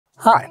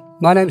Hi,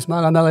 my name is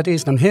Mylar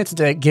Melodies, and I'm here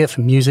today at Gear for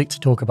Music to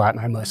talk about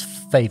my most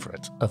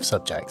favourite of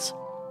subjects,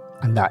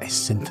 and that is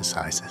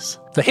synthesizers.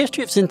 The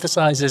history of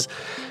synthesizers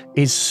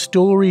is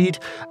storied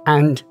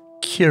and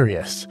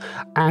curious,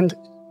 and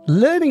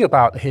learning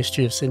about the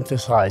history of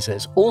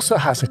synthesizers also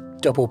has a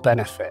double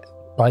benefit.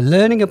 By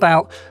learning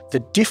about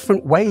the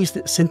different ways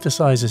that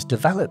synthesizers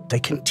develop,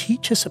 they can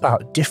teach us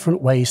about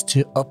different ways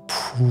to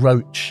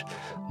approach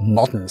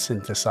modern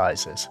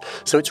synthesizers.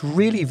 So it's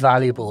really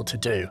valuable to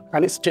do,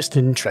 and it's just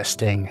an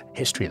interesting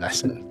history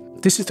lesson.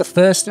 This is the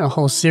first in a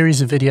whole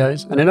series of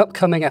videos, and in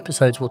upcoming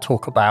episodes we'll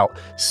talk about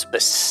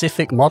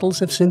specific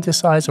models of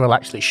synthesizer. I'll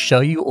actually show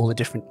you all the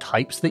different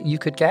types that you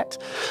could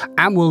get,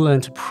 and we'll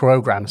learn to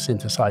program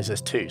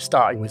synthesizers too,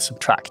 starting with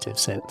subtractive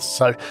synths.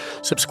 So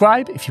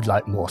subscribe if you'd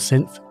like more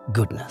synth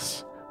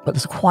goodness. But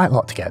there's quite a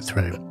lot to get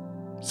through,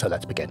 so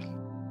let's begin.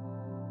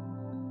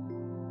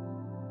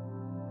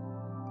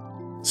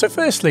 So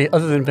firstly,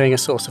 other than being a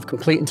source of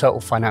complete and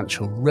total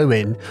financial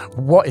ruin,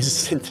 what is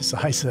a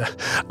synthesizer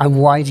and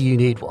why do you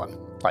need one?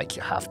 Like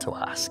you have to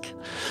ask.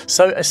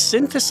 So a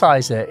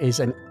synthesizer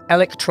is an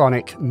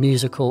electronic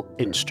musical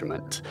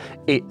instrument.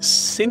 It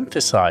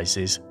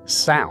synthesizes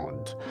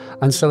sound.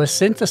 And so a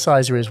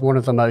synthesizer is one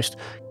of the most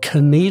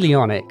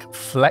chameleonic,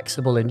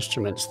 flexible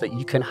instruments that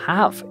you can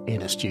have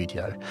in a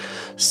studio.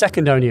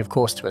 Second only, of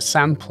course, to a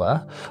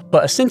sampler,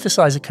 but a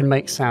synthesizer can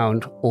make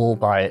sound all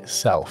by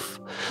itself.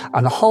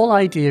 And the whole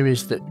idea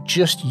is that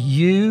just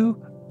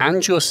you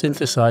and your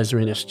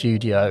synthesizer in a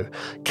studio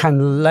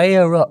can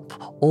layer up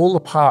all the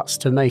parts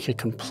to make a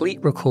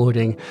complete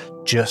recording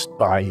just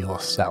by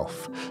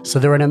yourself. So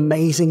they're an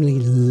amazingly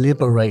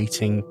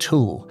liberating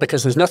tool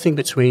because there's nothing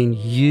between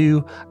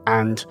you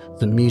and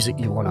the music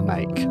you want to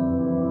make.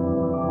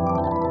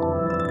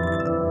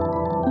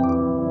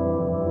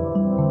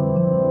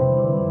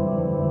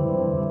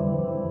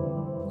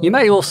 You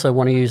may also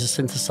want to use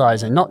a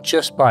synthesizer not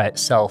just by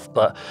itself,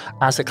 but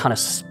as a kind of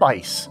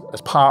spice,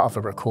 as part of a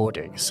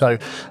recording. So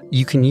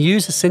you can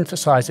use a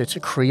synthesizer to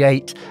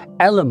create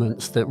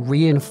elements that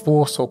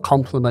reinforce or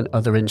complement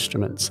other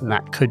instruments. And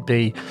that could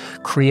be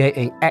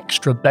creating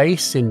extra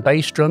bass in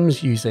bass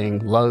drums using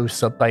low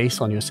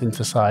sub-bass on your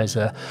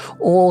synthesizer,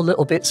 or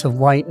little bits of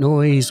white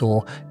noise,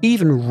 or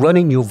even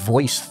running your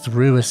voice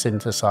through a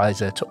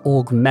synthesizer to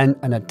augment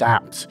and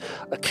adapt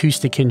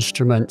acoustic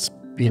instruments,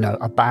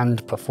 a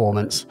band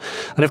performance.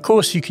 And of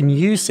course, you can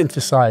use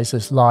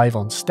synthesizers live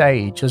on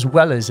stage as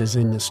well as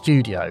in the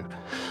studio.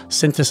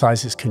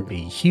 Synthesizers can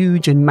be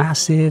huge and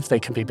massive. They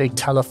can be big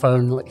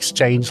telephone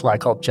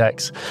exchange-like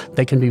objects.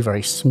 They can be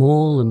very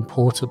small and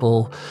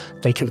portable.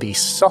 They can be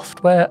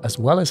software as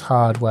well as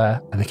hardware,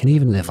 and they can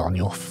even live on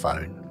your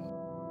phone.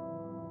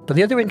 But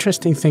the other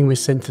interesting thing with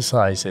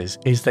synthesizers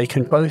is they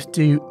can both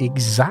do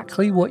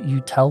exactly what you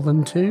tell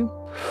them to,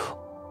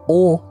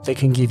 or they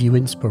can give you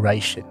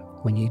inspiration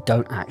when you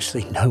don't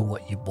actually know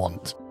what you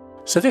want.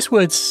 So this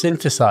word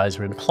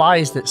synthesizer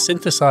implies that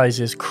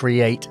synthesizers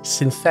create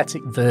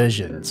synthetic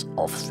versions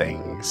of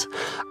things.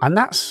 And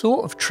that's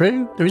sort of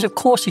true. There is, of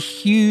course, a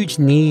huge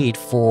need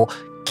for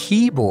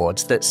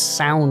keyboards that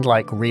sound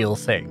like real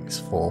things,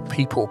 for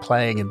people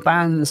playing in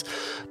bands,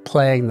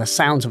 playing the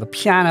sounds of a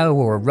piano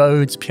or a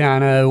Rhodes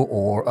piano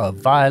or of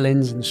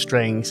violins and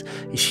strings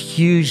is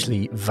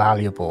hugely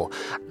valuable.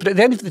 But at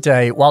the end of the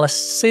day, while a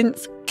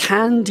synth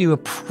can do a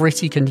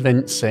pretty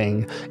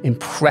convincing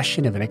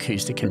impression of an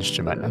acoustic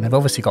instrument, and they've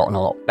obviously gotten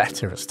a lot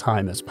better as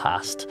time has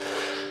passed,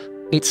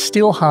 it's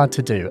still hard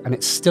to do, and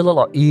it's still a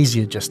lot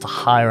easier just to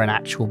hire an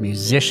actual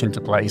musician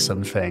to play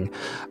something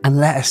and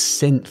let a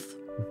synth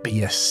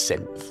be a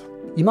synth.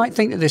 You might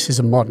think that this is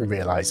a modern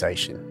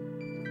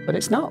realization, but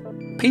it's not.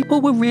 People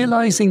were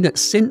realizing that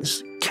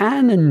synths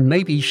can and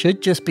maybe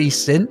should just be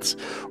synths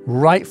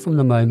right from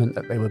the moment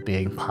that they were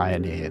being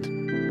pioneered.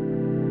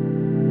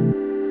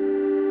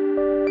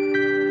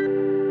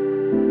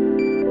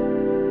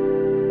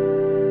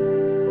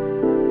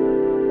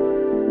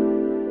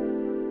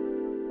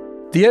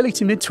 The early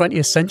to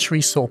mid-20th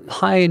century saw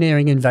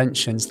pioneering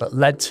inventions that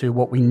led to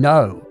what we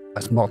know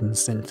as modern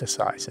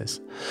synthesizers.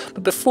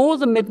 But before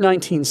the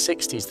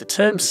mid-1960s, the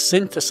term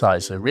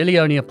synthesizer really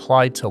only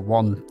applied to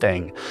one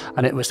thing,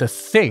 and it was a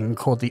thing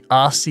called the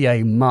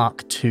RCA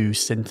MKII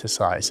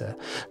Synthesiser.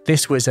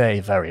 This was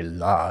a very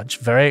large,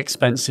 very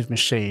expensive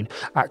machine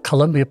at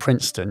Columbia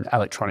Princeton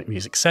Electronic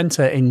Music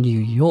Center in New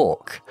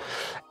York.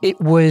 It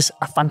was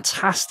a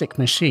fantastic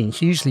machine,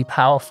 hugely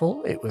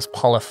powerful. It was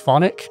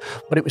polyphonic,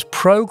 but it was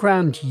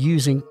programmed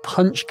using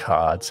punch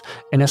cards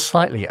in a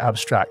slightly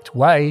abstract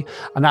way,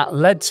 and that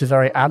led to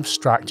very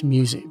abstract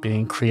music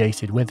being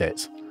created with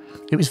it.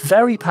 It was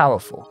very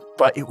powerful,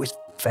 but it was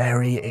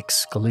very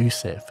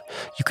exclusive.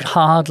 You could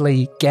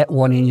hardly get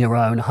one in your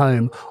own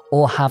home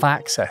or have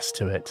access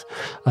to it.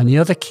 And the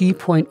other key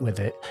point with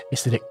it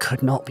is that it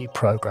could not be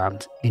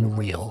programmed in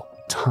real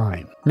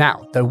time.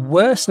 Now, there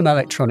were some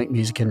electronic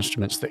music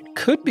instruments that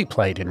could be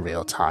played in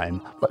real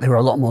time, but they were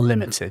a lot more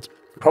limited.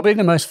 Probably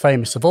the most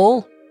famous of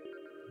all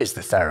is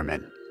the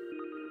Theremin.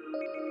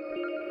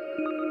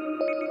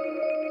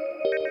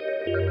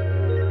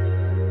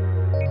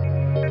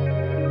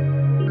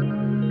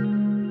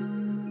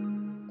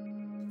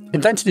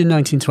 Invented in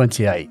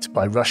 1928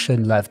 by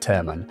Russian Lev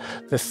Theremin,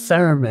 the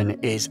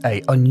theremin is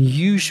an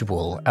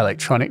unusual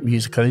electronic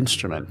musical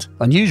instrument.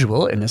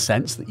 Unusual in the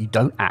sense that you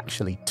don't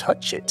actually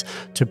touch it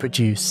to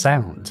produce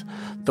sound.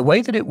 The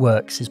way that it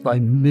works is by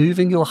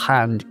moving your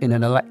hand in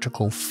an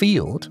electrical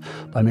field.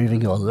 By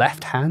moving your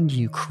left hand,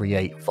 you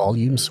create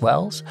volume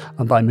swells,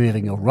 and by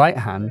moving your right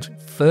hand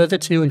further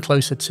to and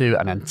closer to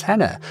an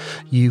antenna,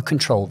 you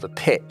control the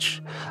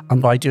pitch. And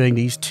by doing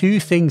these two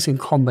things in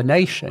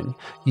combination,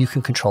 you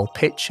can control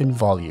pitch and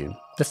volume.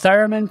 The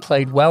theremin,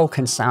 played well,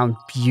 can sound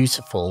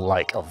beautiful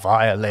like a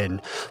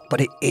violin,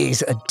 but it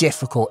is a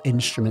difficult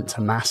instrument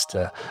to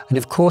master. And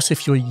of course,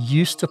 if you're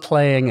used to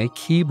playing a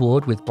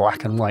keyboard with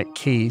black and white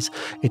keys,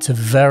 it's a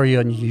very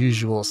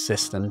unusual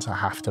system to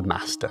have to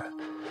master.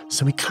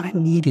 So we kind of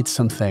needed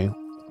something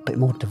a bit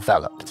more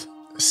developed.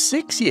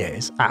 6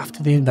 years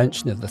after the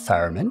invention of the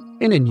theremin,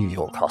 in a New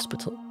York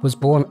hospital, was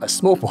born a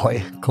small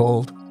boy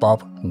called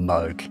Bob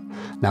Moog.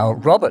 Now,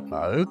 Robert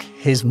Moog,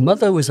 his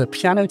mother was a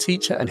piano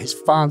teacher and his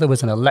father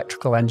was an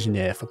electrical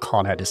engineer for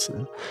Con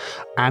Edison.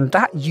 And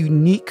that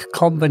unique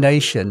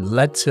combination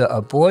led to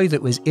a boy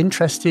that was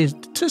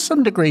interested to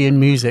some degree in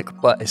music,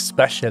 but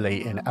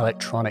especially in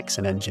electronics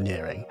and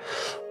engineering.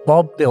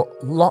 Bob built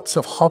lots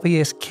of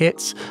hobbyist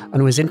kits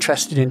and was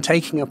interested in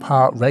taking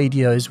apart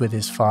radios with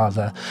his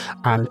father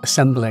and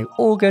assembling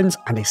organs,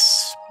 and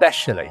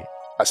especially,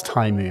 as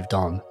time moved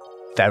on,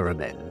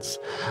 theremins.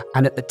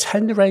 And at the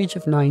tender age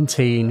of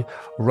 19,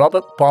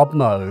 Bob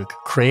Moog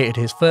created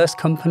his first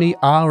company,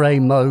 RCA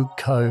Moog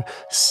Co.,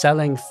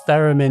 selling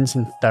theremins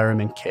and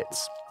theremin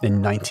kits in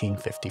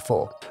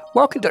 1954.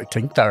 While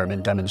conducting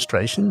theremin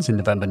demonstrations in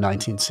November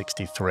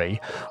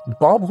 1963,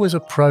 Bob was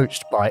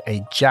approached by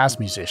a jazz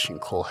musician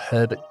called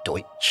Herbert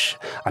Deutsch.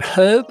 And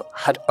Herb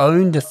had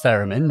owned a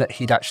theremin that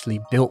he'd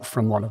actually built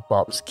from one of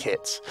Bob's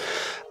kits.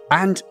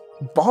 And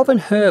Bob and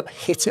Herb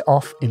hit it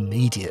off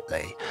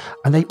immediately,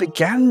 and they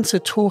began to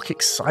talk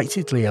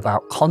excitedly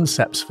about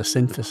concepts for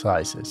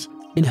synthesizers.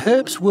 In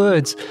Herb's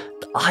words,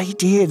 the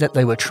idea that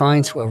they were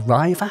trying to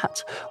arrive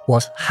at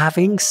was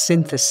having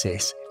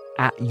synthesis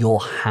at your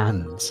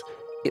hands.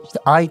 It's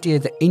the idea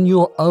that in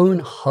your own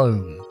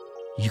home,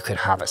 you could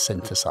have a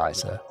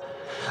synthesizer.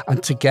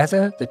 And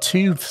together, the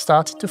two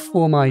started to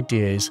form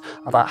ideas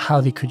about how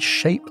they could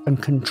shape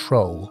and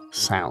control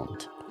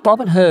sound.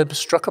 Bob and Herb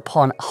struck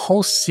upon a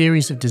whole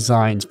series of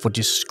designs for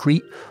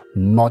discrete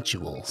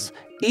modules,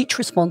 each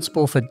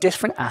responsible for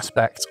different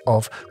aspects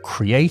of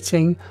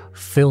creating,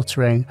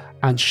 filtering,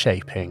 and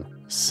shaping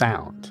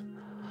sound.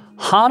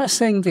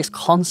 Harnessing this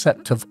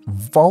concept of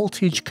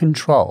voltage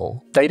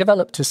control, they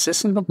developed a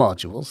system of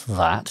modules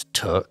that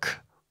took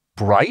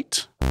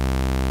bright,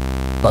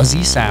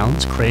 buzzy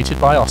sounds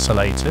created by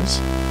oscillators,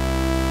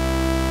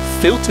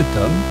 filtered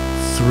them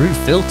through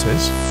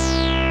filters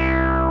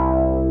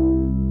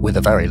with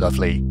a very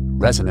lovely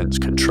resonance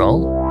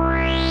control,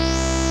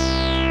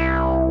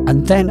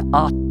 and then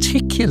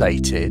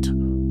articulated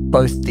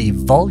both the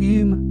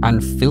volume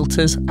and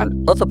filters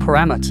and other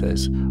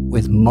parameters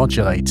with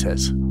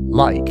modulators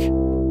like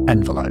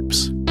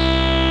envelopes.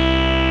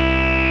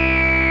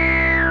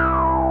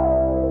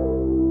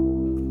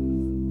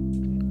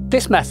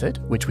 This method,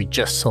 which we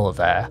just saw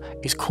there,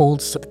 is called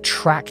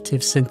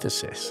subtractive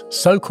synthesis.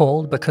 So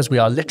called because we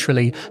are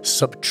literally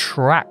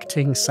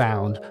subtracting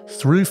sound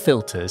through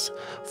filters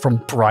from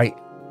bright,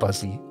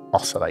 buzzy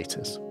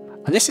oscillators.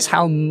 And this is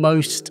how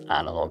most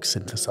analog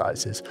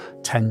synthesizers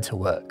tend to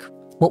work.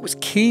 What was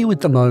key with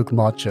the Moog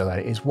Modular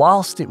is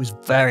whilst it was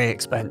very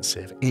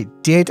expensive, it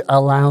did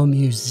allow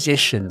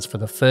musicians for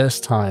the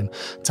first time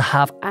to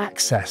have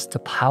access to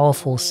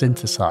powerful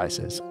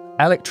synthesizers,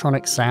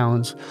 electronic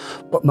sounds,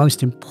 but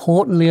most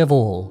importantly of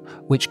all,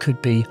 which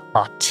could be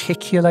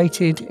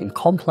articulated in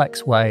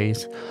complex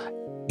ways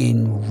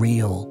in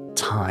real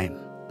time.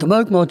 The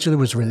Moog Modular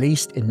was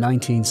released in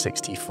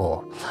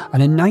 1964,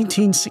 and in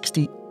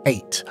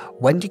 1968,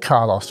 Wendy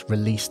Carlos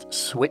released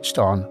Switched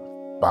On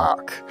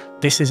Bach.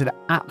 This is an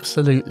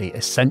absolutely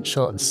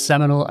essential and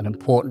seminal and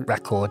important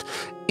record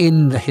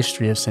in the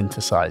history of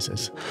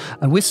synthesizers.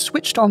 And with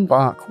Switched On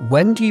Bach,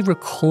 Wendy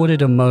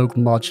recorded a Moog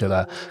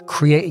Modular,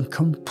 creating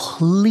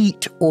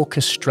complete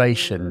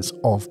orchestrations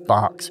of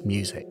Bach's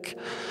music.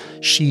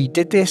 She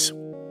did this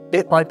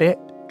bit by bit,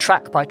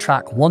 track by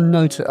track, one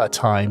note at a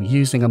time,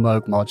 using a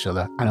Moog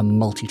Modular and a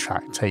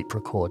multi-track tape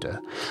recorder.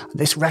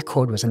 This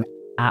record was an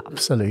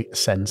absolute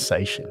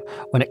sensation.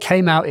 When it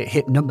came out, it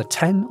hit number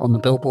 10 on the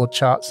Billboard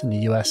charts in the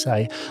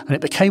USA, and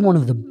it became one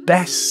of the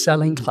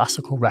best-selling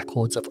classical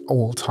records of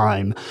all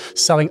time,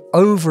 selling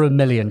over 1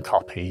 million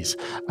copies,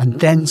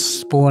 and then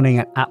spawning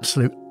an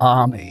absolute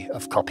army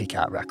of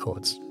copycat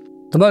records.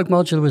 The Moog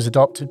Modular was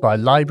adopted by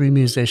library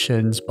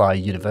musicians, by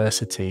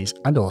universities,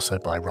 and also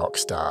by rock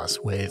stars,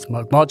 with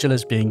Moog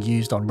Modulars being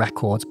used on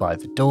records by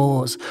The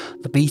Doors.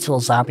 The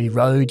Beatles' Abbey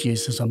Road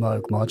uses a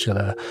Moog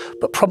Modular,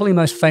 but probably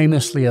most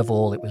famously of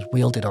all, it was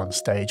wielded on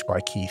stage by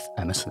Keith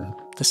Emerson.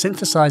 The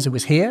synthesizer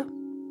was here,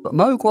 but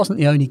Moog wasn't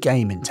the only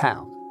game in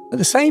town. At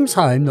the same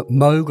time that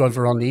Moog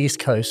over on the East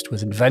Coast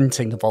was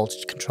inventing the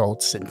voltage-controlled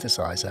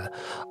synthesizer,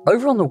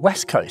 over on the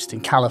West Coast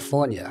in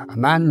California, a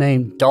man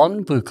named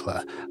Don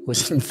Buchla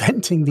was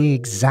inventing the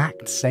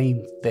exact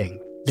same thing.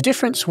 The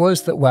difference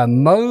was that where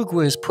Moog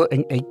was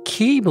putting a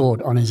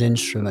keyboard on his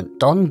instrument,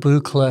 Don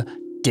Buchla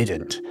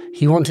didn't.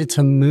 He wanted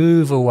to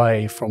move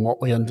away from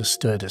what we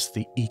understood as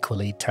the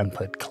equally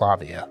tempered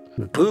clavier.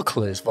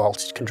 Buchla's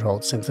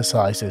voltage-controlled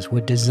synthesizers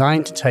were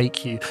designed to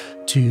take you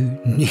to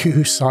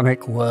new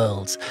sonic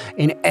worlds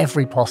in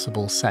every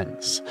possible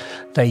sense.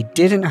 They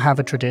didn't have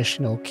a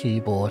traditional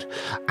keyboard,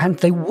 and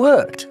they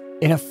worked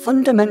in a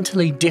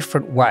fundamentally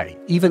different way,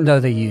 even though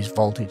they used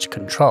voltage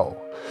control.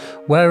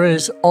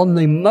 Whereas on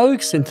the Moog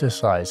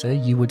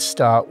synthesizer, you would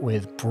start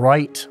with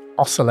bright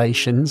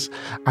oscillations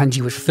and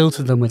you would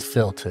filter them with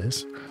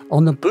filters.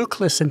 On the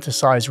Buchla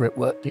synthesizer, it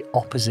worked the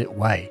opposite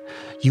way.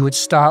 You would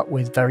start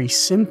with very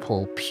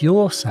simple,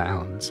 pure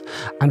sounds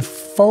and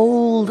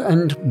fold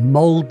and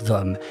mold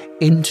them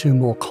into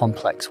more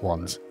complex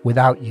ones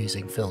without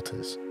using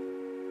filters.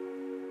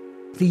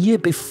 The year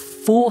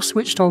before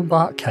Switched On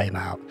Bach came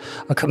out,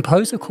 a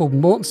composer called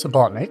Morton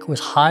Subotnick was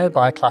hired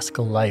by a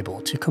classical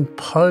label to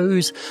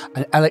compose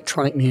an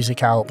electronic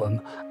music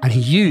album, and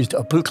he used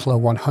a Buchla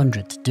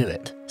 100 to do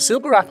it.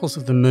 Silver Apples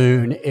of the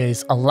Moon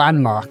is a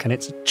landmark, and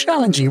it's a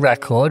challenging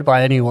record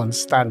by anyone's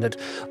standard,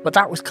 but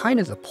that was kind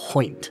of the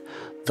point.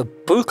 The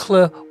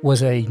Buchla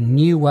was a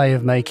new way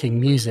of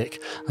making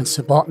music, and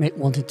Subotnick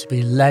wanted to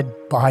be led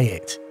by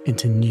it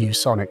into new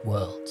sonic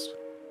worlds.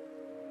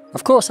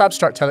 Of course,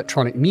 abstract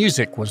electronic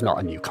music was not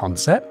a new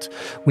concept.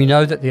 We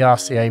know that the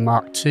RCA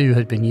MKII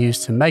had been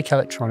used to make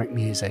electronic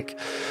music.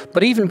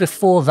 But even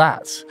before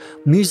that,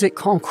 musique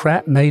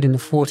concrète made in the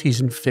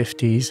 40s and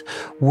 50s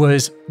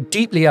was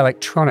deeply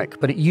electronic,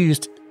 but it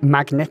used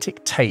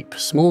magnetic tape,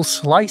 small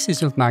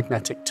slices of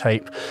magnetic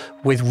tape,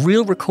 with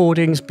real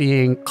recordings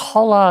being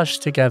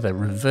collaged together,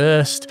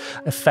 reversed,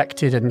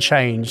 affected and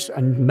changed,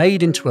 and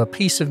made into a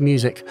piece of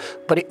music,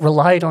 but it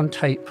relied on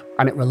tape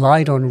and it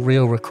relied on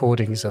real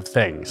recordings of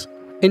things.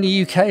 In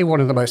the UK,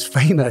 one of the most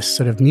famous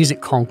sort of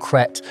musique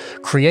concrète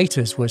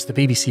creators was the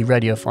BBC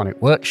Radiophonic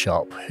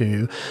Workshop,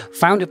 who,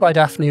 founded by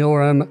Daphne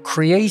Oram,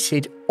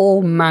 created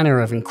all manner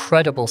of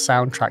incredible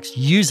soundtracks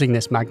using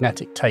this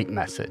magnetic tape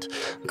method.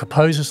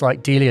 Composers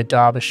like Delia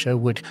Derbyshire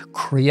would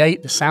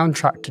create the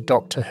soundtrack to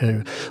Doctor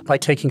Who by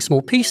taking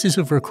small pieces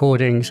of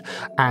recordings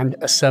and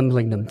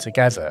assembling them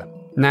together.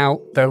 Now,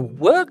 there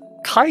were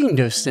kind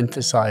of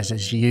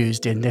synthesizers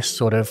used in this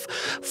sort of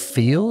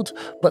field,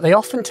 but they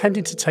often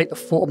tended to take the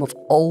form of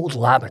old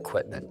lab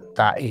equipment.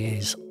 That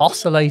is,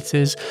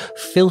 oscillators,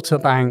 filter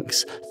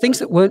banks, things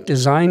that weren't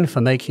designed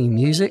for making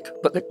music,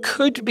 but that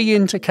could be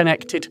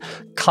interconnected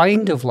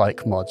kind of like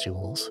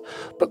modules,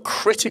 but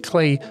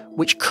critically,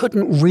 which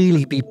couldn't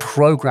really be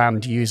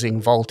programmed using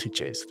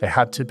voltages. They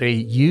had to be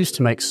used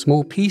to make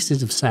small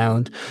pieces of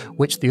sound,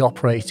 which the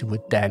operator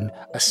would then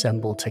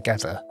assemble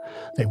together.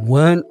 They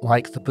weren't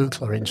like the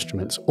Buchla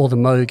instruments or the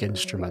Moog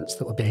instruments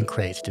that were being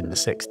created in the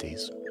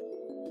 60s.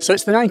 So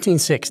it's the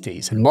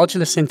 1960s, and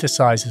modular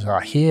synthesizers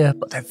are here,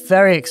 but they're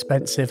very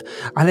expensive,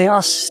 and they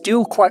are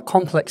still quite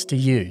complex to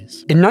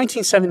use. In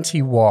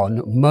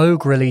 1971,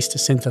 Moog released a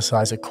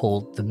synthesizer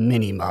called the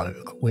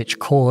Minimoog, which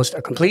caused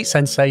a complete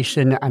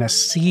sensation and a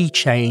sea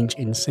change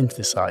in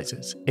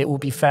synthesizers. It will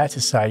be fair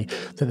to say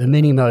that the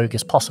Minimoog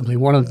is possibly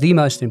one of the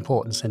most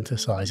important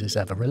synthesizers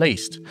ever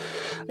released.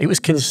 It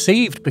was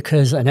conceived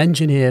because an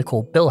engineer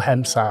called Bill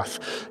Hemsath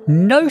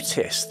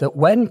noticed that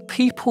when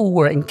people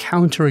were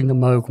encountering the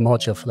Moog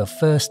Modular for the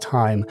first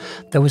time,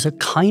 there was a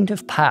kind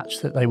of patch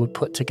that they would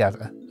put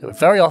together. They would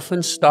very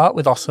often start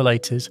with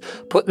oscillators,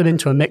 put them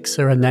into a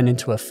mixer and then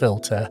into a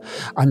filter,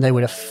 and they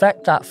would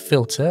affect that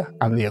filter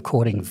and the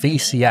according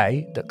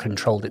VCA that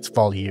controlled its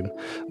volume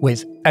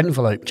with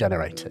envelope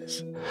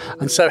generators.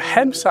 And so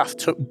Hemsath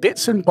took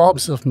bits and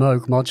bobs of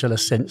Moog Modular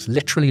synths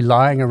literally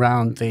lying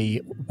around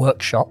the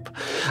workshop,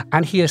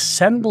 and he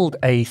assembled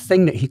a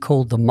thing that he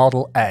called the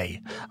Model A.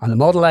 And the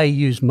Model A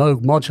used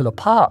Moog Modular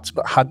parts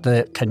but had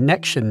the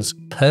connections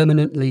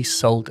permanently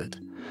soldered.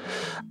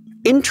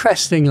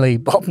 Interestingly,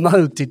 Bob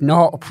Moog did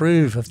not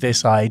approve of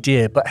this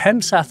idea, but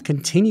Hemsath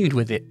continued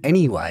with it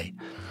anyway.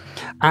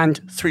 And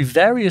through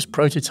various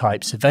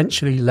prototypes,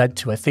 eventually led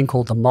to a thing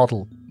called the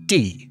Model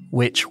D,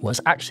 which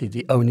was actually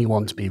the only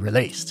one to be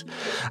released.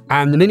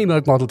 And the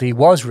Minimoog Model D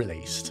was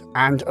released.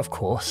 And of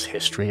course,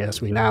 history,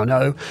 as we now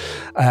know,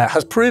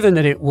 has proven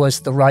that it was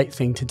the right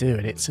thing to do,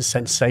 and it's a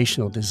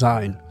sensational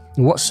design.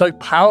 And what's so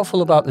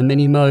powerful about the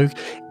Minimoog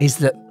is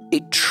that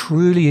it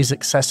truly is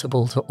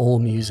accessible to all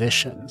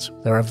musicians.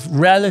 There are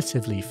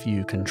relatively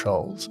few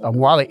controls, and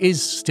while it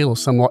is still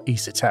somewhat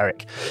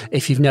esoteric,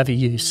 if you've never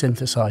used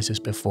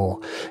synthesizers before,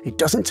 it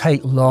doesn't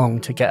take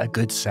long to get a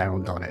good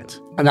sound on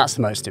it. And that's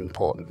the most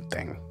important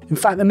thing. In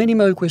fact, the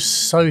Minimoog was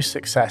so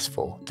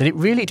successful that it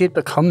really did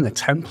become the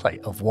template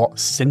of what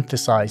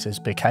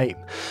synthesizers became.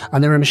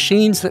 And there are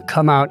machines that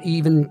come out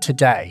even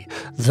today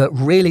that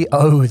really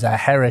owe their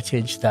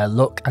heritage, their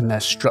look, and their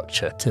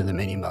structure to the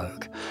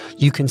Minimoog.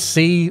 You can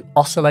see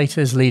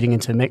oscillators leading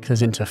into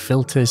mixers, into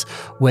filters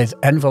with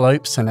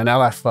envelopes and an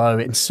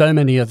LFO in so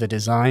many other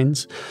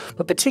designs,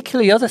 but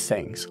particularly other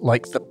things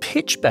like the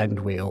pitch bend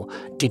wheel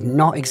did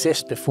not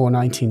exist before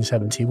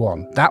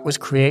 1971. That was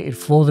created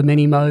for the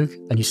Minimoog,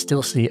 and you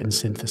still see it in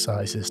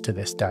synthesizers to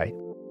this day.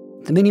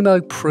 The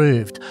Minimoog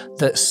proved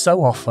that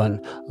so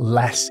often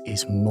less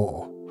is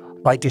more.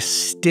 By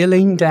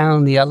distilling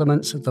down the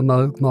elements of the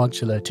Moog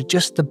Modular to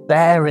just the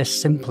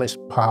barest, simplest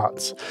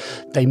parts,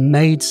 they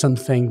made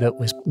something that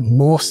was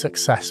more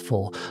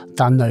successful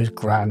than those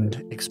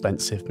grand,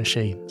 expensive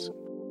machines.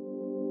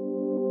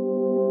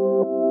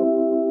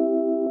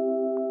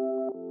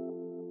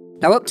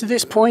 Now, up to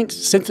this point,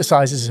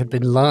 synthesizers had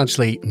been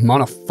largely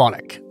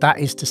monophonic. That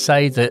is to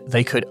say that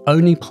they could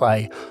only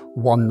play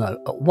one note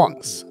at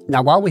once.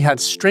 Now, while we had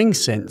string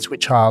synths,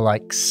 which are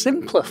like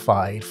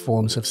simplified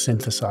forms of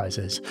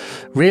synthesizers,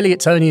 really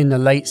it's only in the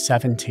late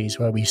 70s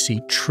where we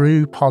see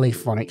true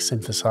polyphonic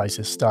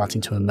synthesizers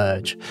starting to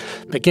emerge,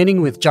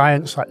 beginning with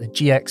giants like the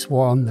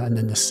GX1 and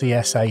then the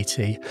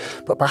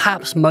CS80, but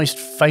perhaps most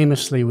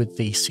famously with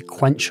the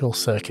sequential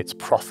circuits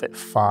Prophet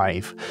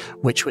 5,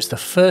 which was the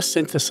first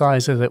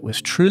synthesizer that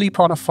was truly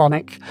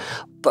polyphonic,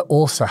 but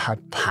also had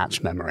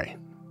patch memory.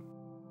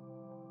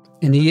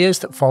 In the years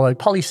that followed,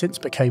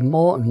 polysynths became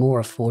more and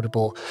more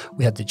affordable.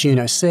 We had the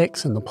Juno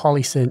 6 and the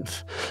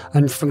polysynth,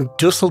 and from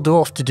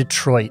Dusseldorf to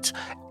Detroit,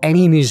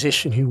 any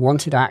musician who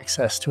wanted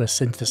access to a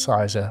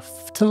synthesizer,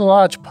 to the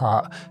large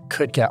part,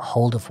 could get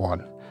hold of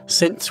one.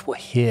 Synths were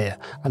here,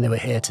 and they were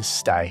here to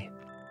stay.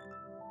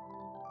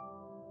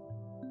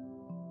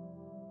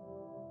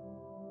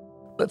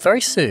 But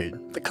very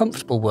soon, the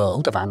comfortable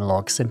world of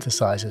analog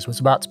synthesizers was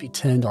about to be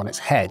turned on its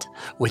head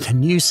with a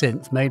new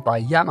synth made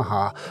by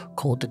Yamaha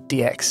called the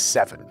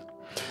DX7.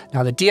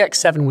 Now, the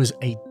DX7 was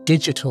a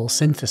digital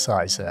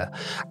synthesizer,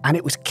 and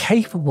it was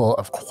capable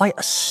of quite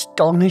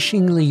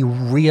astonishingly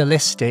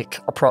realistic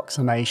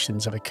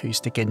approximations of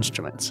acoustic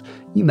instruments.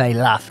 You may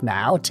laugh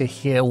now to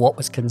hear what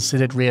was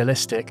considered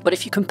realistic, but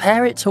if you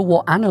compare it to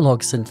what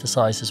analog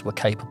synthesizers were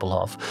capable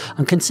of,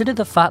 and consider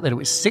the fact that it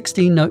was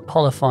 16-note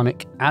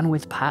polyphonic and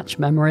with patch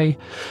memory,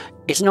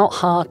 it's not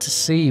hard to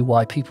see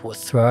why people were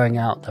throwing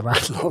out their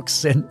analog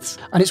synths.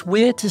 And it's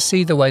weird to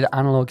see the way that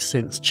analog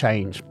synths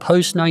change.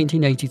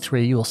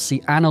 Post-1983, you'll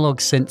see analog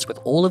synths with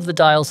all of the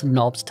dials and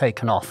knobs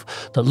taken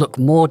off that look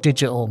more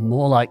digital,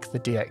 more like the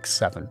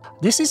DX7.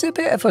 This is a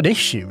bit of an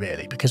issue,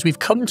 really, because we've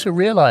come to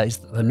realize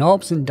that the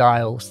knobs and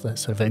dials, the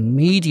sort of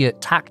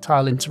immediate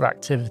tactile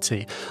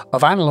interactivity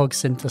of analog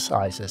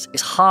synthesizers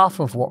is half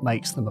of what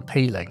makes them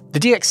appealing. The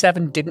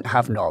DX7 didn't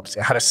have knobs.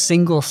 It had a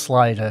single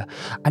slider,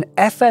 and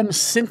FM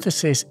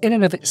synthesis in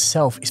and of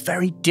itself is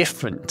very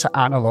different to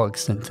analog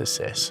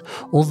synthesis.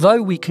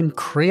 Although we can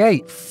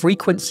create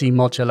frequency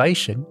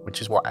modulation,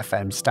 which is what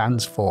FM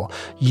stands for,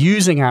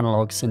 using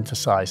analog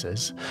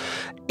synthesizers,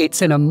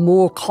 it's in a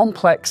more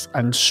complex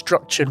and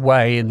structured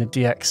way in the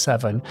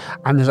DX7,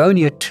 and there's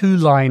only a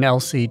 2-line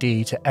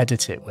LCD to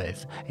edit it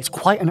with. It's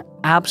quite an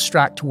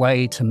abstract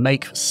way to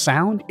make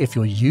sound if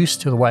you're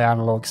used to the way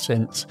analog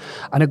synths,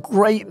 and a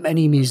great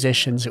many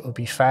musicians, it would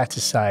be fair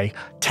to say,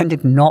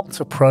 tended not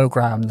to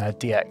program their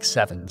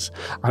DX7s.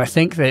 And I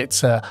think that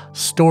it's a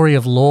story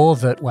of lore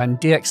that when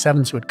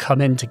DX7s would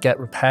come in to get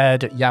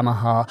repaired at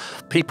Yamaha,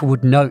 people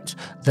would note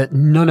that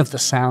none of the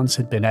sounds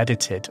had been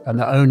edited and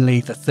that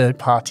only the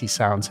third-party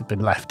sounds had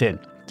been left in.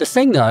 The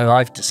thing, though,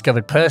 I've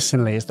discovered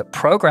personally is that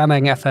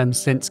programming FM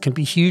synths can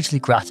be hugely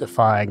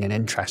gratifying and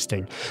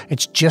interesting.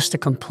 It's just a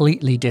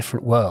completely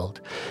different world.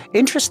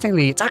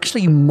 Interestingly, it's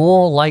actually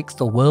more like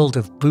the world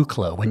of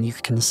Buchla when you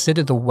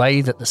consider the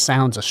way that the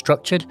sounds are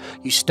structured.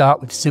 You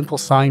start with simple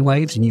sine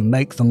waves and you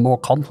make them more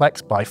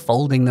complex by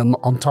folding them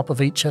on top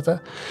of each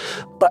other.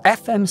 But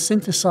FM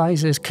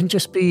synthesizers can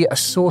just be a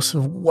source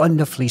of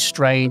wonderfully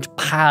strange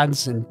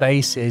pads and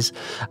basses.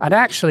 And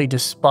actually,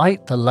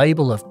 despite the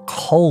label of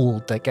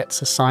cold that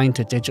gets assigned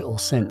to digital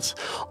synths,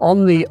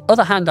 on the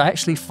other hand, I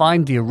actually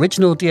find the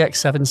original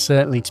DX7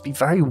 certainly to be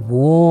very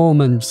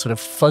warm and sort of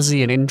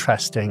fuzzy and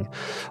interesting,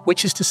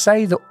 which is to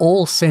say that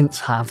all synths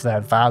have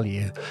their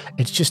value.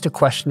 It's just a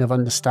question of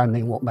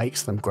understanding what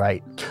makes them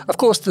great. Of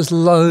course, there's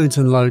loads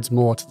and loads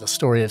more to the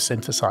story of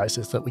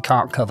synthesizers that we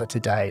can't cover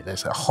today.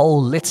 There's a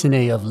whole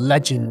litany of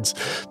legends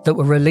that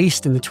were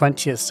released in the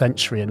 20th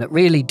century and that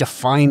really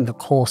defined the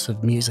course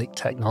of music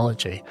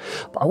technology.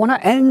 But I want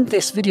to end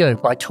this video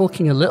by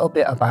talking a little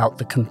bit about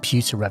the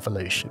computer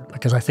revolution,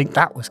 because I think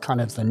that was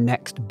kind of the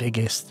next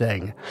biggest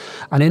thing.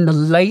 And in the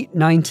late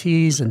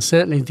 90s and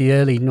certainly the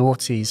early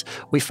noughties,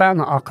 we found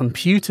that our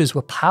computers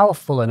were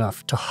powerful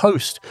enough to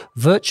host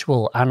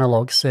virtual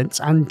analog synths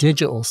and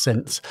digital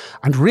synths,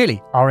 and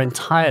really our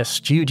entire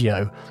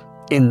studio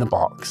in the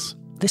box.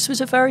 this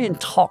was a very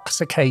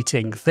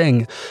intoxicating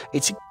thing.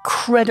 It's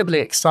incredibly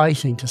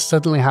exciting to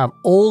suddenly have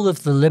all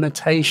of the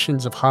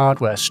limitations of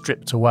hardware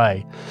stripped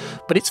away.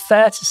 But it's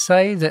fair to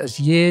say that as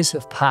years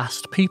have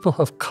passed, people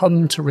have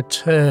come to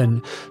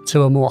return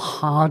to a more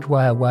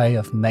hardware way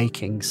of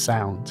making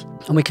sound.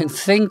 And we can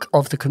think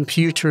of the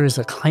computer as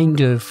a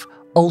kind of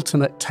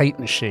ultimate tape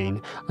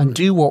machine and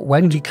do what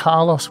Wendy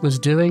Carlos was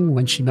doing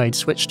when she made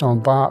Switched On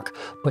Bach,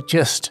 but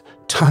just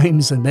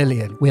times a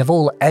million. We have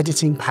all the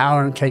editing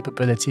power and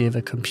capability of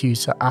a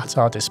computer at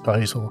our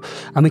disposal,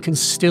 and we can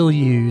still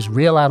use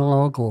real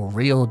analog or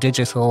real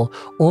digital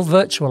or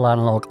virtual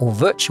analog or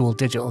virtual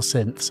digital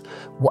synths,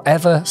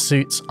 whatever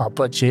suits our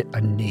budget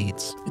and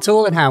needs. It's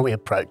all in how we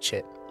approach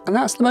it. And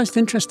that's the most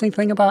interesting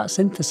thing about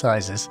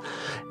synthesizers.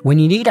 When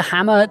you need a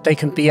hammer, they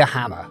can be a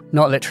hammer.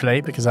 Not literally,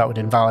 because that would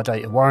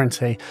invalidate your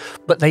warranty,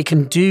 but they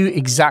can do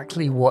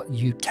exactly what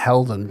you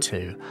tell them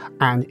to.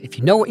 And if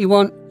you know what you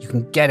want, you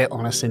can get it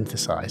on a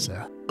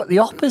synthesizer. But the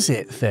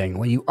opposite thing,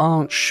 where you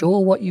aren't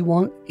sure what you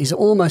want, is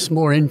almost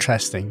more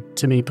interesting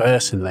to me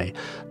personally.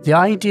 The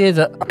idea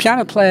that a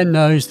piano player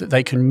knows that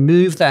they can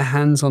move their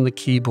hands on the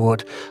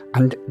keyboard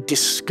and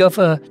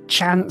discover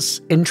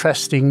chance,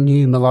 interesting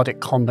new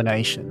melodic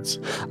combinations.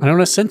 And on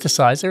a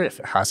synthesizer, if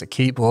it has a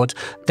keyboard,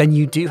 then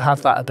you do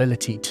have that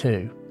ability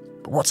too.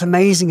 But what's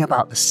amazing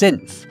about the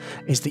synth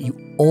is that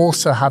you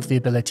also have the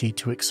ability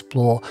to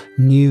explore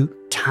new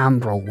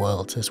timbral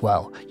worlds as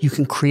well. You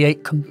can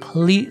create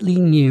completely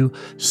new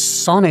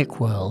sonic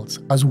worlds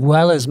as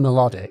well as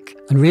melodic.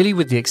 And really,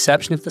 with the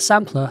exception of the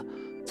sampler,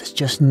 there's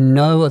just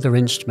no other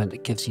instrument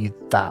that gives you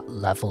that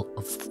level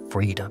of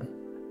freedom.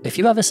 If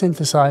you have a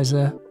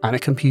synthesizer and a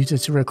computer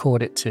to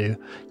record it to,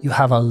 you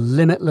have a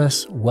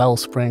limitless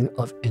wellspring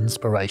of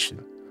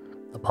inspiration.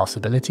 The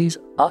possibilities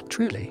are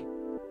truly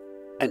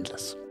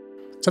endless.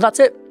 So that's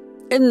it.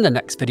 In the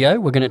next video,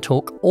 we're going to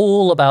talk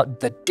all about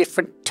the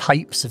different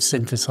types of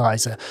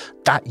synthesizer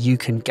that you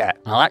can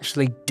get. I'll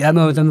actually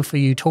demo them for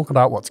you, talk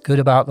about what's good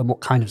about them, what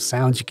kind of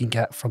sounds you can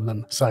get from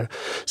them. So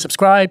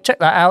subscribe, check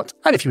that out.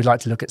 And if you would like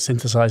to look at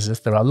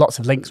synthesizers, there are lots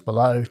of links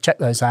below. Check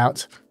those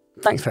out.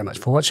 Thanks very much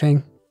for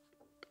watching.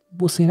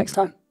 We'll see you next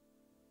time.